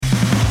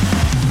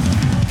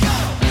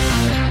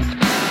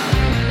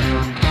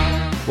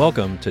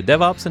Welcome to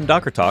DevOps and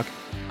Docker Talk.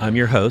 I'm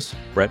your host,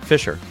 Brett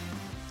Fisher.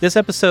 This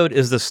episode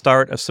is the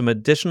start of some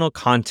additional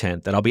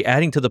content that I'll be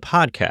adding to the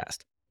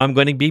podcast. I'm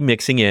going to be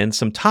mixing in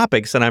some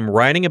topics that I'm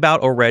writing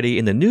about already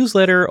in the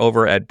newsletter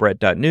over at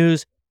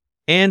brett.news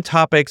and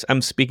topics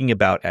I'm speaking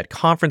about at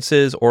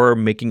conferences or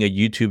making a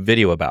YouTube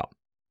video about.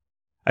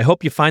 I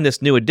hope you find this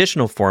new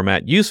additional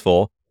format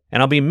useful,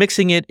 and I'll be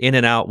mixing it in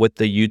and out with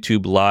the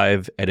YouTube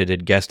live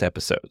edited guest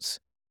episodes.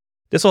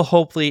 This will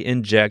hopefully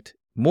inject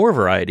more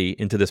variety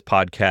into this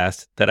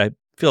podcast that I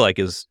feel like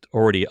is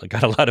already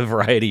got a lot of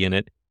variety in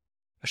it.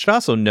 I should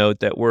also note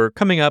that we're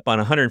coming up on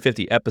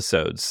 150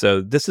 episodes, so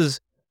this is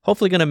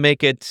hopefully going to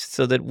make it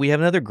so that we have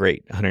another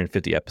great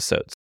 150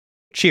 episodes.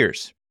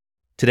 Cheers.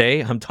 Today,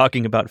 I'm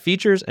talking about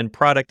features and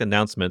product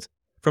announcements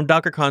from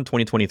DockerCon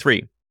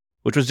 2023,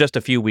 which was just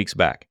a few weeks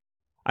back.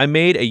 I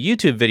made a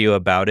YouTube video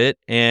about it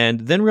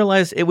and then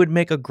realized it would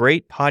make a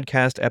great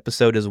podcast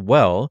episode as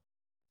well,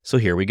 so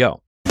here we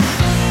go.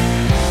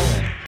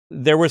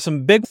 There were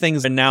some big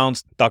things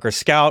announced. Docker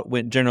Scout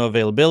went general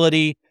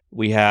availability.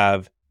 We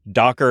have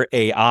Docker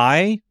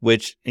AI,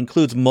 which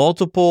includes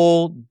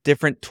multiple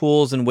different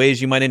tools and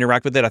ways you might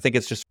interact with it. I think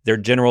it's just their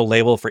general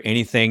label for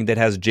anything that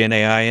has Gen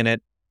AI in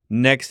it.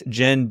 Next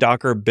Gen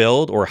Docker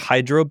Build, or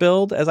Hydro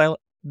Build, as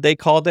they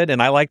called it,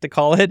 and I like to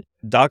call it.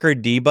 Docker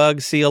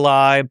Debug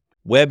CLI,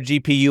 Web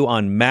GPU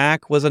on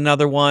Mac was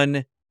another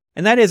one.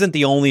 And that isn't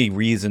the only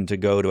reason to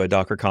go to a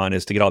DockerCon,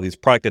 is to get all these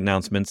product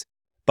announcements,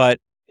 but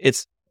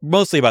it's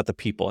mostly about the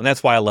people. And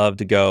that's why I love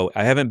to go.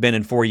 I haven't been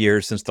in 4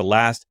 years since the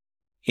last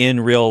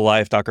in real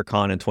life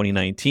DockerCon in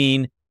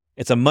 2019.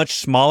 It's a much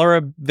smaller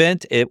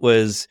event. It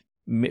was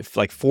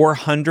like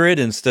 400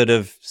 instead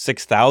of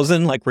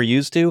 6,000 like we're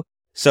used to.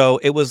 So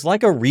it was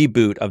like a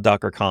reboot of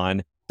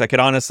DockerCon. I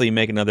could honestly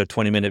make another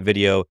 20-minute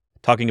video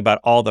talking about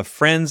all the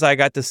friends I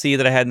got to see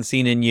that I hadn't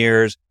seen in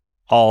years,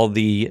 all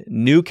the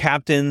new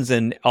captains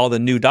and all the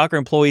new Docker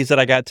employees that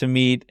I got to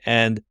meet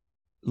and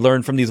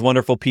learn from these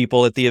wonderful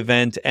people at the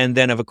event. And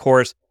then, of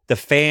course, the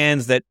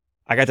fans that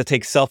I got to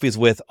take selfies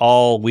with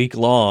all week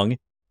long.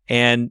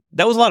 And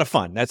that was a lot of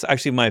fun. That's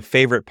actually my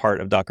favorite part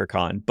of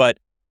DockerCon. But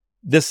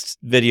this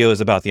video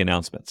is about the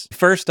announcements.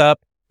 First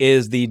up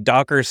is the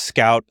Docker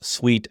Scout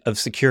suite of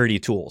security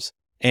tools.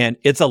 And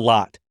it's a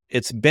lot.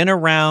 It's been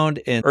around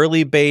in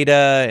early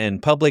beta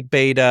and public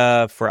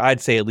beta for,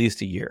 I'd say, at least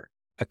a year.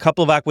 A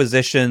couple of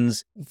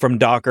acquisitions from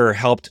Docker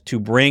helped to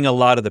bring a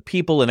lot of the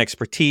people and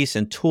expertise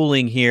and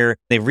tooling here.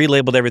 They've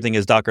relabeled everything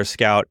as Docker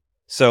Scout.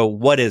 So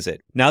what is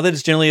it? Now that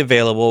it's generally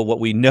available,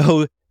 what we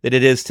know that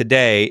it is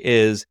today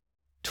is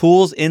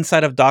tools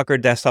inside of Docker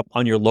Desktop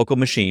on your local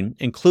machine,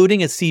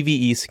 including a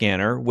CVE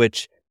scanner,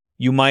 which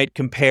you might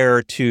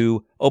compare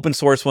to open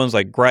source ones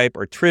like Gripe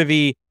or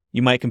Trivy.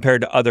 You might compare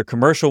to other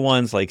commercial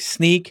ones like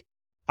Sneak.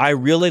 I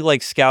really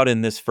like Scout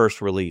in this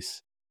first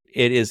release.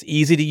 It is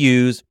easy to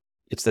use.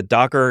 It's the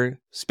Docker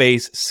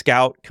space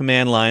Scout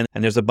command line,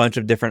 and there's a bunch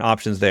of different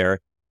options there.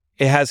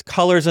 It has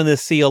colors in the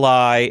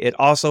CLI. It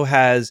also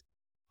has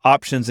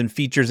options and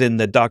features in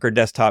the Docker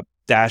Desktop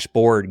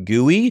dashboard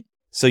GUI,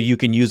 so you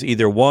can use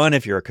either one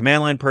if you're a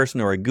command line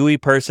person or a GUI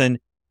person.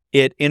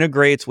 It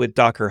integrates with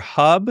Docker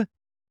Hub,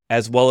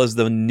 as well as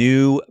the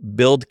new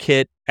build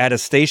kit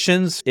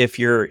attestations if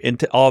you're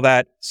into all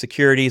that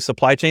security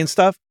supply chain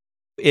stuff.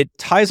 It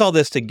ties all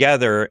this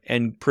together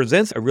and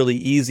presents a really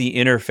easy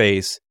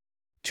interface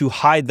to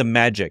hide the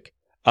magic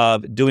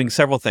of doing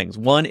several things.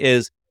 One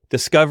is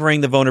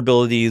discovering the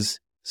vulnerabilities,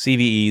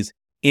 CVEs,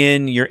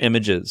 in your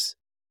images.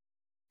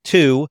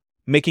 Two,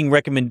 making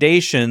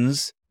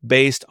recommendations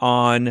based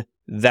on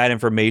that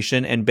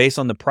information and based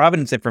on the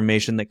provenance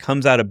information that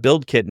comes out of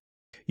BuildKit.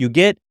 You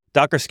get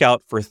Docker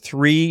Scout for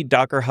 3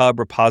 Docker Hub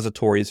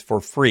repositories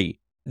for free.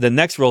 The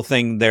next real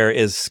thing there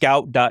is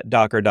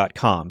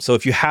scout.docker.com. So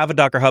if you have a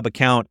Docker Hub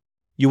account,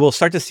 you will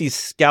start to see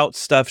Scout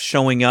stuff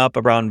showing up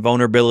around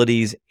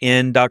vulnerabilities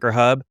in Docker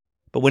Hub.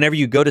 But whenever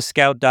you go to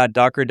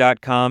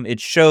scout.docker.com, it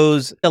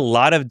shows a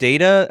lot of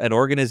data and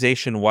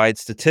organization-wide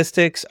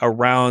statistics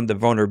around the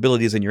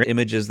vulnerabilities in your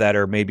images that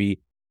are maybe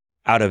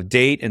out of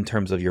date in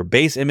terms of your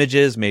base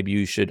images. Maybe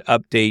you should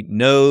update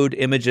Node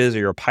images or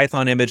your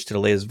Python image to the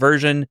latest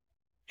version.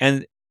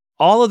 And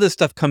all of this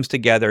stuff comes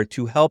together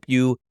to help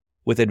you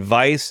with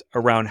advice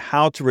around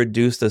how to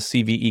reduce the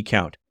CVE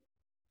count.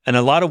 In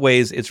a lot of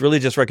ways, it's really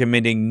just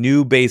recommending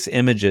new base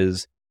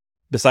images.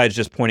 Besides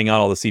just pointing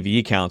out all the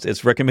CVE counts,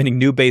 it's recommending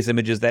new base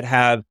images that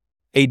have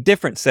a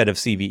different set of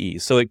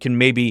CVEs, so it can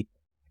maybe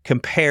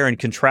compare and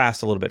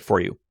contrast a little bit for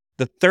you.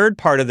 The third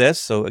part of this,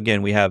 so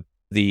again, we have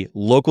the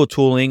local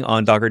tooling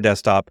on Docker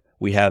Desktop,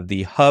 we have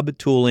the hub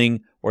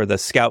tooling or the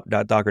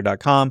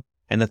scout.docker.com,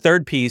 and the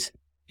third piece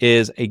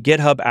is a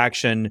GitHub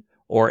action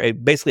or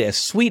basically a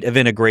suite of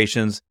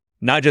integrations,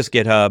 not just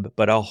GitHub,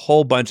 but a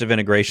whole bunch of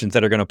integrations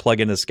that are going to plug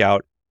into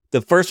Scout. The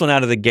first one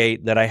out of the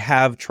gate that I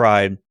have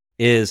tried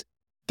is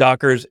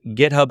Docker's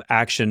GitHub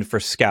action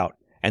for Scout.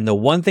 And the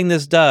one thing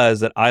this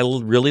does that I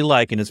really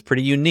like, and it's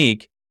pretty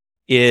unique,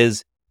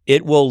 is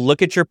it will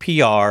look at your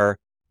PR,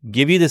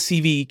 give you the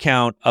CVE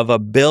count of a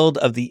build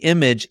of the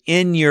image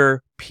in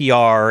your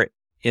PR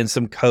in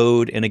some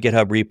code in a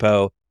GitHub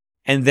repo,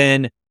 and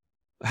then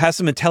has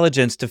some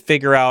intelligence to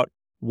figure out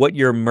what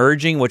you're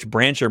merging, which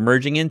branch you're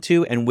merging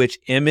into, and which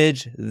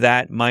image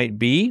that might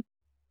be,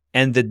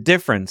 and the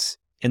difference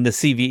in the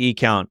CVE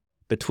count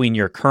between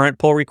your current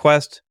pull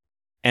request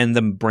and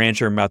the branch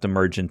you're about to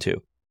merge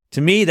into.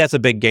 To me, that's a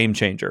big game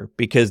changer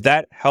because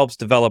that helps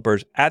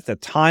developers at the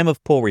time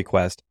of pull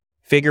request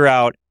figure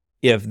out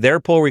if their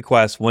pull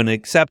request, when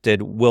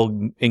accepted,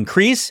 will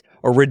increase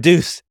or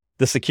reduce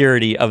the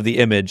security of the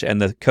image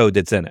and the code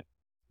that's in it.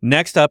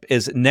 Next up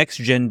is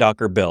Next-Gen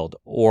Docker Build,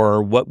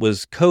 or what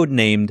was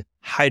codenamed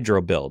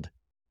Hydro Build.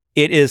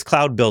 It is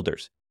cloud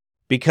builders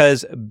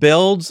because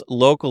builds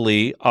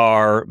locally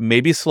are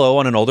maybe slow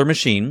on an older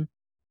machine,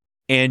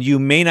 and you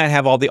may not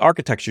have all the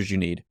architectures you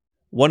need.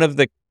 One of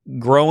the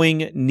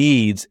growing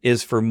needs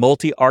is for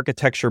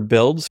multi-architecture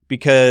builds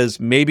because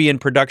maybe in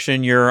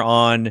production you're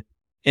on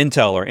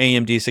Intel or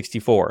AMD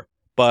 64,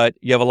 but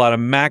you have a lot of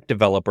Mac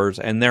developers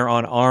and they're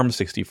on ARM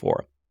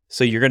 64.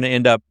 So you're going to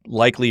end up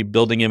likely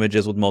building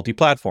images with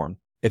multi-platform.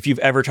 If you've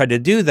ever tried to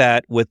do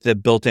that with the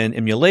built-in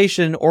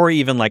emulation, or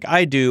even like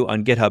I do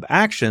on GitHub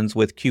Actions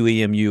with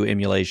QEMU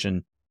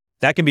emulation,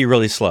 that can be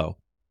really slow,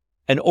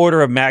 an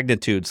order of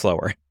magnitude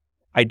slower.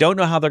 I don't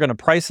know how they're going to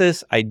price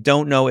this. I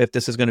don't know if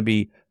this is going to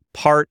be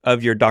part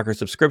of your Docker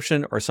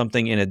subscription or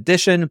something in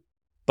addition,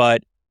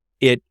 but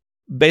it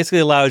basically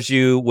allows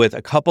you with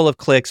a couple of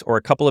clicks or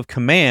a couple of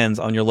commands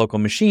on your local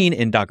machine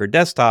in Docker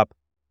Desktop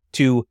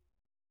to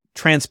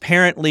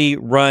transparently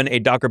run a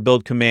Docker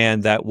build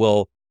command that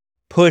will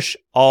push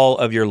all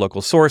of your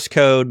local source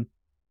code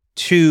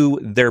to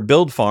their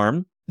build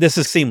farm. This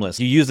is seamless.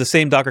 You use the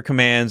same Docker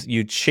commands,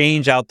 you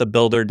change out the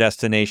builder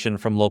destination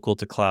from local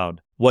to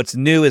cloud. What's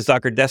new is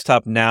Docker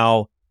Desktop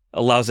now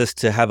allows us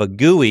to have a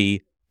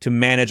GUI to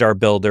manage our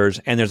builders,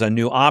 and there's a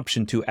new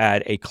option to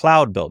add a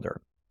cloud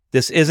builder.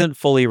 This isn't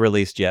fully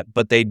released yet,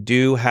 but they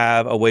do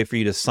have a way for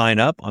you to sign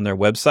up on their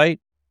website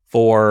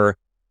for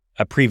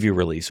a preview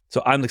release.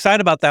 So I'm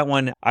excited about that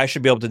one. I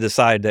should be able to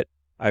decide that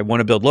I want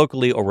to build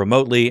locally or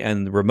remotely,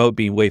 and the remote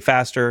being way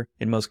faster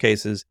in most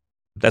cases.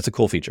 That's a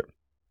cool feature.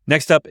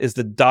 Next up is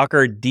the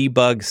Docker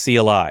Debug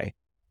CLI.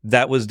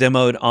 That was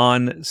demoed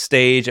on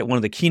stage at one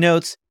of the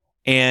keynotes,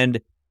 and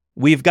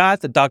we've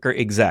got the Docker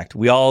exec.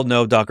 We all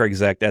know Docker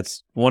exec.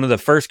 That's one of the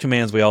first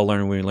commands we all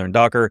learn when we learn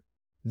Docker.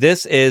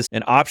 This is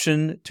an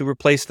option to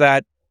replace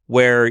that,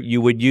 where you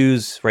would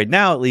use, right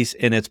now, at least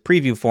in its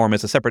preview form,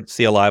 it's a separate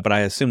CLI, but I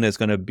assume that it's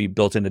going to be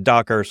built into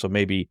Docker. So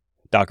maybe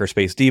Docker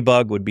space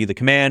debug would be the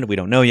command. We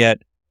don't know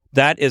yet.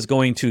 That is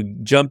going to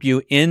jump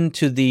you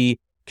into the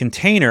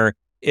container.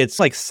 It's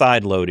like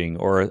side loading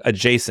or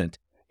adjacent.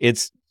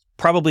 It's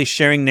probably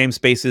sharing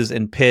namespaces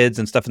and PIDs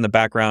and stuff in the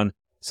background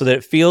so that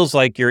it feels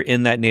like you're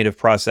in that native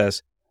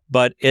process,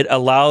 but it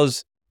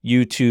allows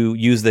you to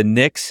use the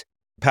Nix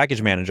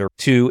package manager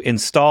to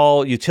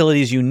install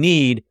utilities you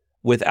need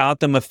without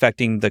them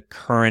affecting the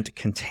current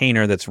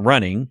container that's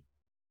running.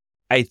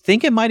 I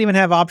think it might even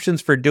have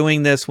options for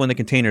doing this when the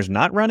container's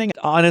not running.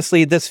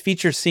 Honestly, this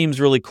feature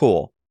seems really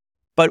cool,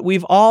 but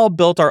we've all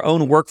built our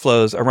own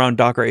workflows around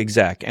Docker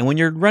exec. And when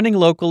you're running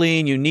locally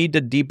and you need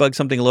to debug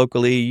something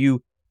locally,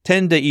 you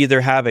tend to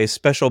either have a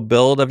special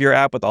build of your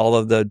app with all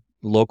of the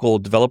local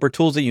developer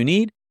tools that you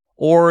need,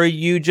 or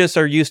you just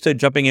are used to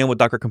jumping in with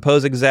Docker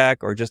Compose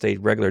exec or just a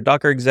regular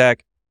Docker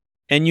exec,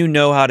 and you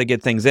know how to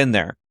get things in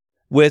there.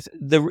 With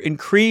the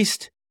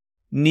increased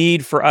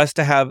need for us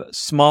to have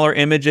smaller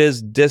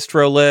images,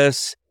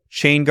 distro-less,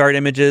 chain guard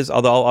images,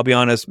 although I'll be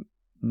honest,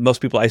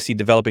 most people I see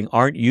developing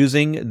aren't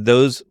using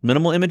those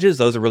minimal images.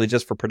 Those are really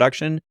just for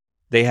production.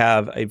 They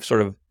have a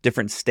sort of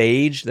different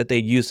stage that they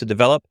use to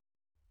develop.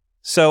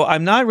 So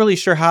I'm not really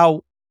sure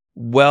how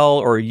well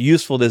or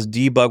useful this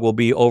debug will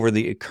be over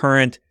the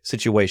current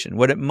situation.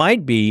 What it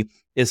might be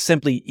is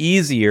simply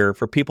easier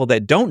for people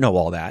that don't know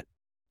all that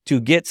to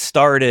get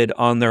started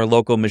on their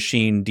local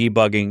machine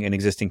debugging an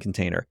existing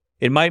container.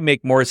 It might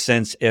make more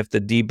sense if the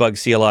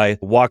debug CLI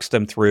walks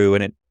them through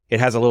and it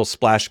has a little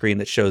splash screen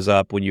that shows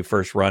up when you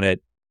first run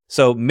it.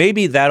 So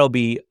maybe that'll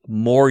be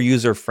more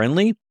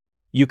user-friendly.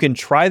 You can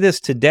try this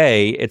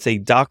today. It's a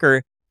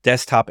Docker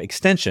desktop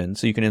extension.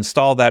 So you can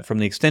install that from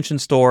the extension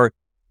store,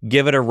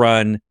 give it a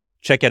run,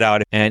 check it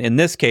out. And in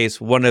this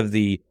case, one of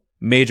the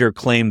major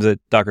claims that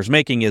Docker's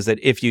making is that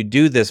if you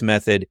do this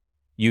method,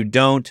 you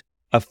don't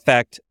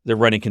affect the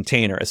running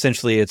container.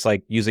 Essentially, it's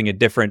like using a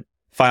different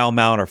file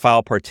mount or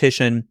file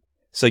partition.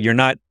 So you're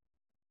not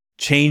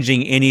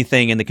changing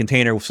anything in the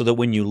container so that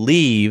when you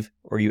leave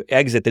or you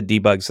exit the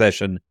debug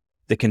session,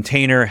 the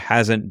container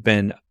hasn't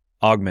been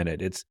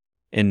augmented. It's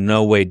in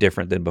no way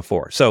different than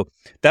before. So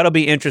that'll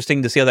be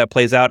interesting to see how that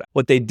plays out.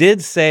 What they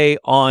did say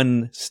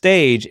on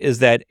stage is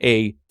that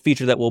a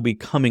feature that will be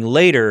coming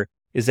later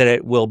is that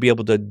it will be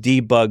able to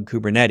debug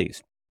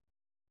Kubernetes.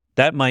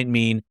 That might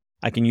mean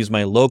I can use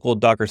my local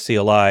Docker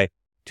CLI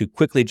to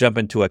quickly jump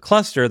into a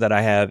cluster that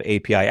I have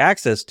API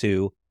access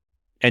to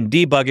and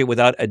debug it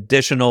without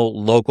additional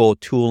local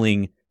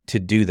tooling to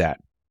do that.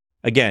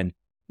 Again,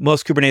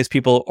 most Kubernetes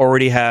people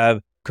already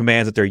have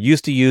commands that they're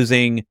used to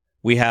using.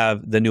 We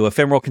have the new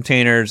ephemeral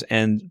containers,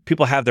 and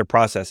people have their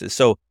processes.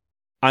 So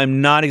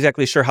I'm not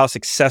exactly sure how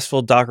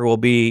successful Docker will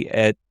be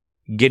at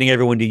getting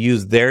everyone to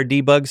use their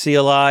debug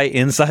CLI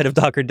inside of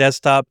Docker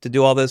Desktop to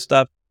do all this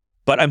stuff.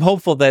 But I'm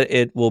hopeful that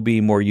it will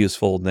be more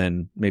useful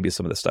than maybe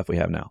some of the stuff we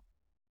have now.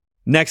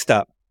 Next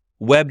up,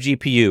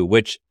 WebGPU,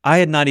 which I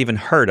had not even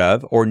heard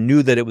of or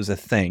knew that it was a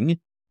thing.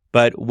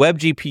 But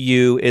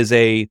WebGPU is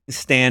a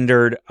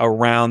standard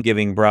around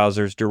giving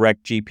browsers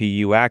direct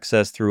GPU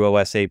access through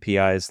OS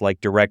APIs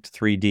like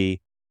Direct3D,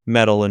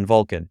 Metal, and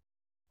Vulkan.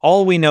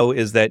 All we know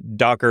is that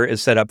Docker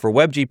is set up for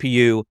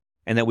WebGPU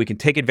and that we can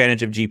take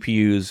advantage of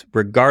GPUs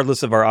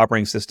regardless of our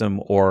operating system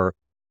or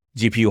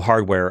GPU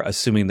hardware,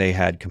 assuming they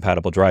had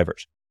compatible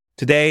drivers.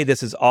 Today,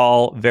 this is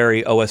all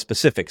very OS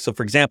specific. So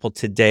for example,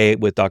 today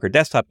with Docker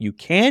Desktop, you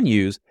can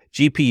use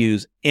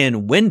GPUs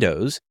in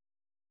Windows,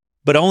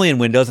 but only in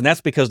Windows. And that's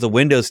because the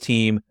Windows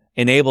team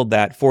enabled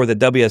that for the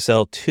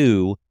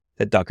WSL2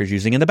 that Docker's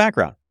using in the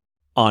background.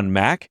 On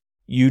Mac,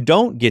 you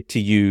don't get to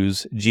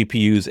use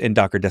GPUs in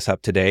Docker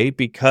Desktop today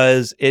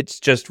because it's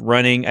just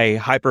running a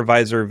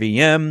hypervisor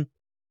VM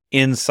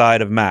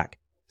inside of Mac.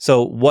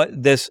 So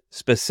what this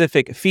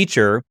specific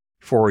feature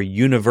for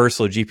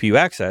universal GPU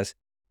access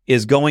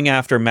is going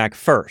after Mac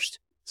first.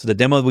 So the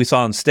demo we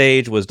saw on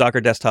stage was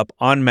Docker Desktop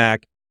on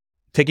Mac,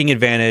 taking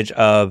advantage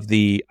of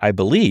the, I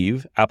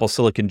believe, Apple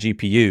Silicon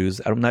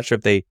GPUs. I'm not sure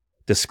if they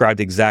described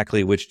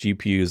exactly which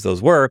GPUs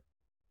those were,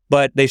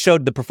 but they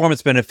showed the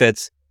performance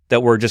benefits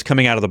that were just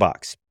coming out of the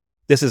box.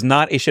 This is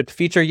not a shipped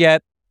feature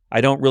yet.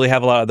 I don't really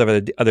have a lot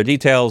of other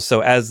details,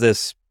 so as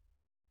this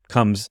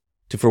comes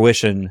to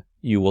fruition,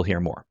 you will hear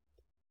more.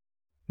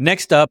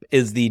 Next up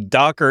is the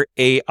Docker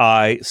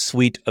AI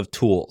suite of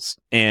tools.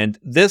 And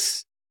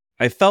this,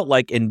 I felt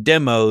like in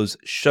demos,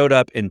 showed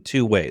up in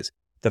two ways.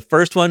 The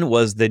first one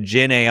was the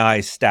Gen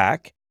AI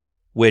stack,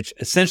 which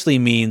essentially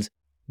means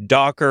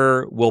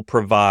Docker will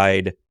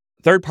provide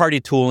third-party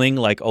tooling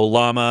like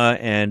Ollama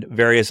and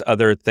various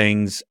other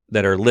things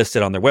that are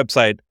listed on their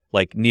website,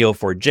 like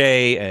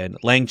Neo4j and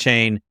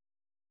LangChain.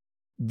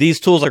 These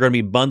tools are going to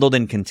be bundled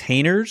in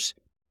containers,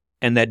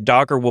 and that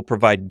Docker will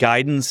provide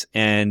guidance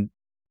and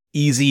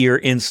easier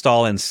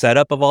install and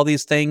setup of all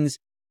these things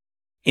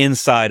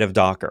inside of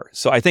Docker.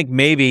 So I think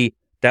maybe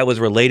that was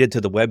related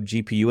to the web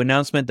GPU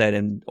announcement, that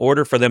in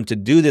order for them to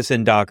do this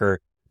in Docker,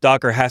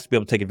 Docker has to be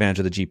able to take advantage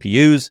of the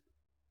GPUs.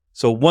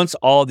 So once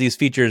all of these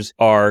features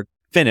are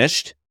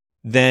finished,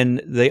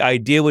 then the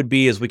idea would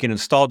be is we can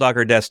install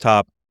Docker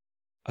Desktop.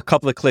 A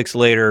couple of clicks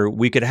later,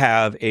 we could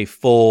have a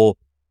full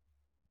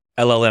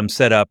LLM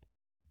setup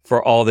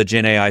for all the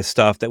Gen AI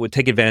stuff that would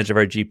take advantage of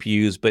our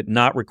GPUs, but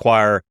not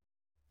require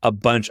a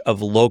bunch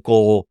of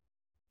local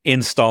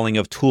installing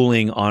of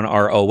tooling on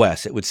our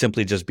OS. It would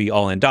simply just be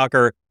all in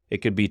Docker. It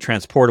could be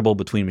transportable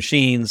between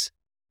machines.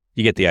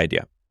 You get the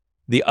idea.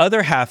 The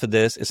other half of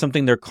this is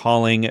something they're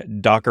calling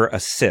Docker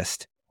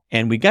Assist.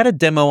 And we got a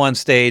demo on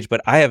stage,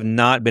 but I have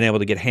not been able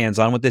to get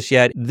hands-on with this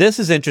yet. This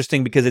is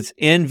interesting because it's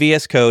in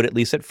VS Code, at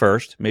least at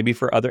first, maybe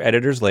for other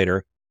editors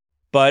later.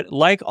 But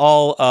like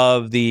all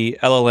of the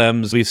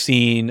LLMs we've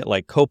seen,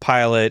 like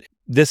Copilot,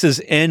 this is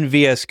in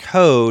VS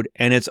Code,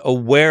 and it's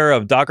aware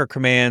of Docker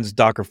commands,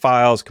 Docker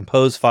files,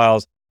 compose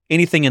files,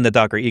 anything in the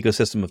Docker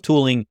ecosystem of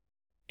tooling.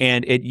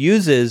 And it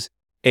uses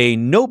a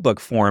notebook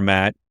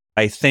format.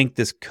 I think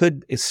this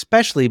could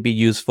especially be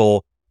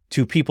useful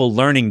to people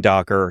learning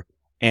Docker.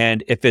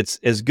 And if it's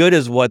as good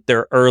as what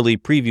their early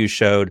preview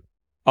showed,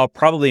 I'll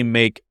probably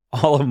make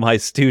all of my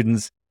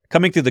students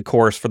coming through the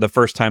course for the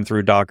first time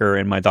through Docker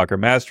and my Docker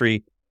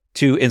Mastery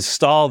to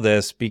install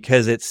this,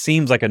 because it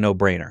seems like a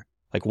no-brainer.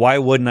 Like, why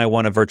wouldn't I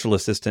want a virtual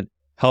assistant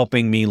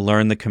helping me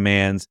learn the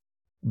commands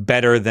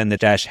better than the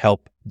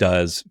 -help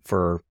does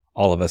for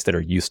all of us that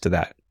are used to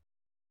that?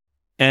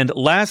 And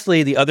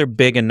lastly, the other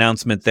big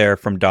announcement there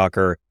from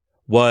Docker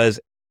was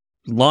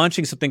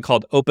launching something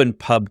called Open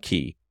Pub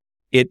Key.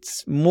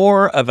 It's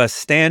more of a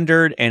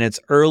standard, and it's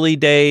early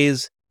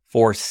days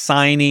for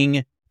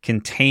signing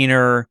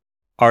container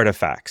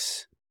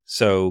artifacts.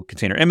 So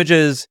container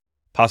images,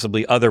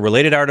 possibly other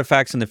related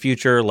artifacts in the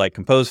future, like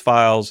compose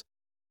files,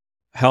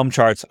 Helm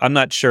charts. I'm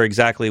not sure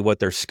exactly what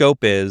their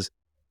scope is,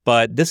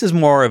 but this is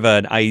more of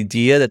an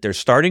idea that they're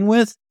starting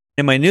with.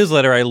 In my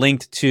newsletter, I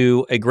linked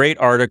to a great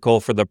article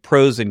for the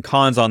pros and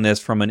cons on this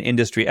from an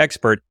industry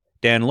expert,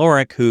 Dan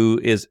Lorick, who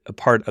is a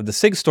part of the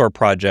SigStore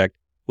project,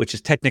 which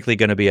is technically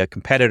going to be a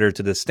competitor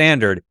to the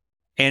standard.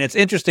 And it's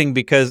interesting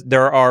because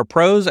there are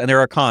pros and there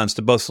are cons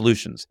to both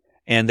solutions.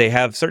 And they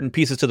have certain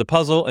pieces to the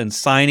puzzle, and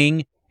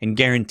signing and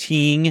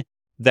guaranteeing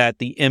that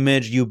the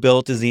image you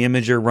built is the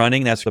image you're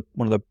running. That's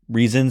one of the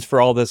reasons for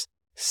all this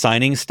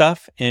signing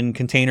stuff in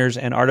containers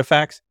and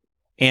artifacts.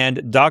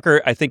 And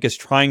Docker, I think, is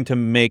trying to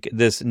make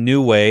this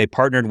new way. They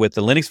partnered with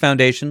the Linux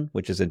Foundation,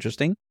 which is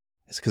interesting.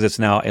 It's because it's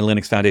now a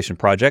Linux Foundation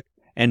project,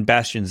 and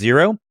Bastion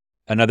Zero,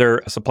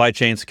 another supply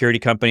chain security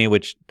company,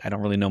 which I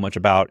don't really know much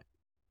about.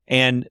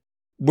 And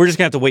we're just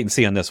going to have to wait and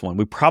see on this one.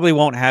 We probably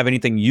won't have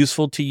anything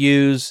useful to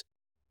use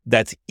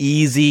that's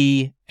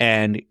easy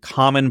and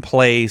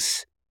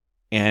commonplace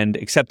and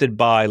accepted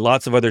by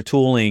lots of other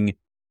tooling,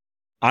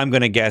 I'm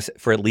going to guess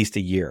for at least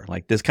a year.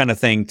 Like this kind of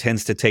thing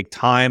tends to take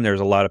time. There's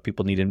a lot of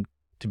people needing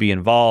to be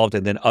involved,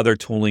 and then other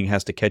tooling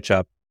has to catch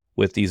up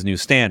with these new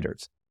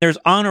standards. There's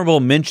honorable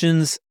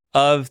mentions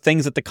of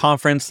things at the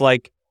conference,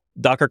 like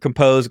Docker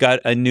Compose got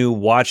a new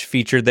watch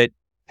feature that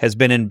has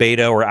been in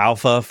beta or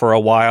alpha for a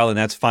while, and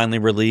that's finally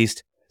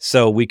released.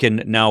 So we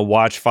can now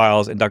watch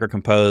files in Docker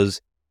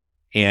Compose,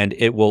 and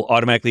it will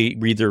automatically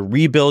either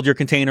rebuild your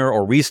container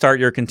or restart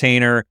your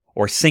container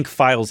or sync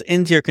files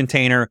into your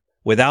container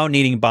without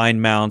needing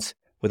bind mounts,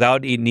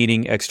 without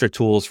needing extra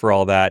tools for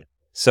all that.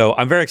 So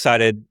I'm very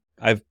excited.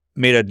 I've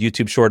made a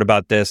YouTube short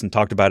about this and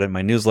talked about it in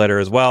my newsletter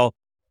as well.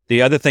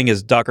 The other thing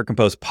is Docker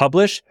Compose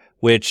Publish,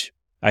 which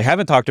I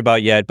haven't talked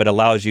about yet, but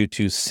allows you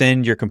to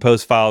send your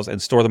Compose files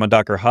and store them on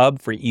Docker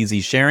Hub for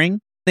easy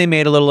sharing. They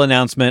made a little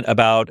announcement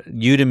about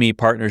Udemy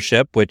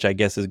partnership, which I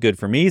guess is good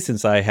for me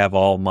since I have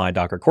all my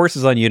Docker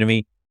courses on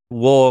Udemy.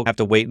 We'll have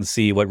to wait and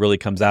see what really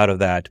comes out of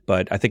that.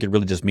 But I think it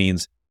really just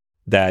means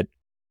that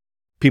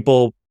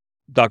people,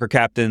 Docker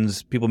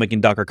captains, people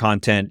making Docker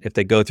content, if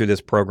they go through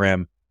this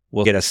program,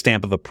 will get a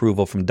stamp of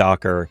approval from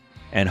Docker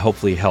and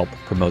hopefully help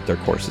promote their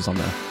courses on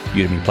the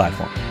Udemy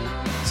platform.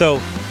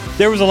 So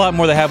there was a lot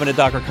more that happened at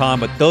DockerCon,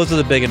 but those are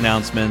the big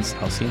announcements.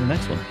 I'll see you in the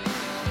next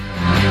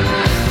one.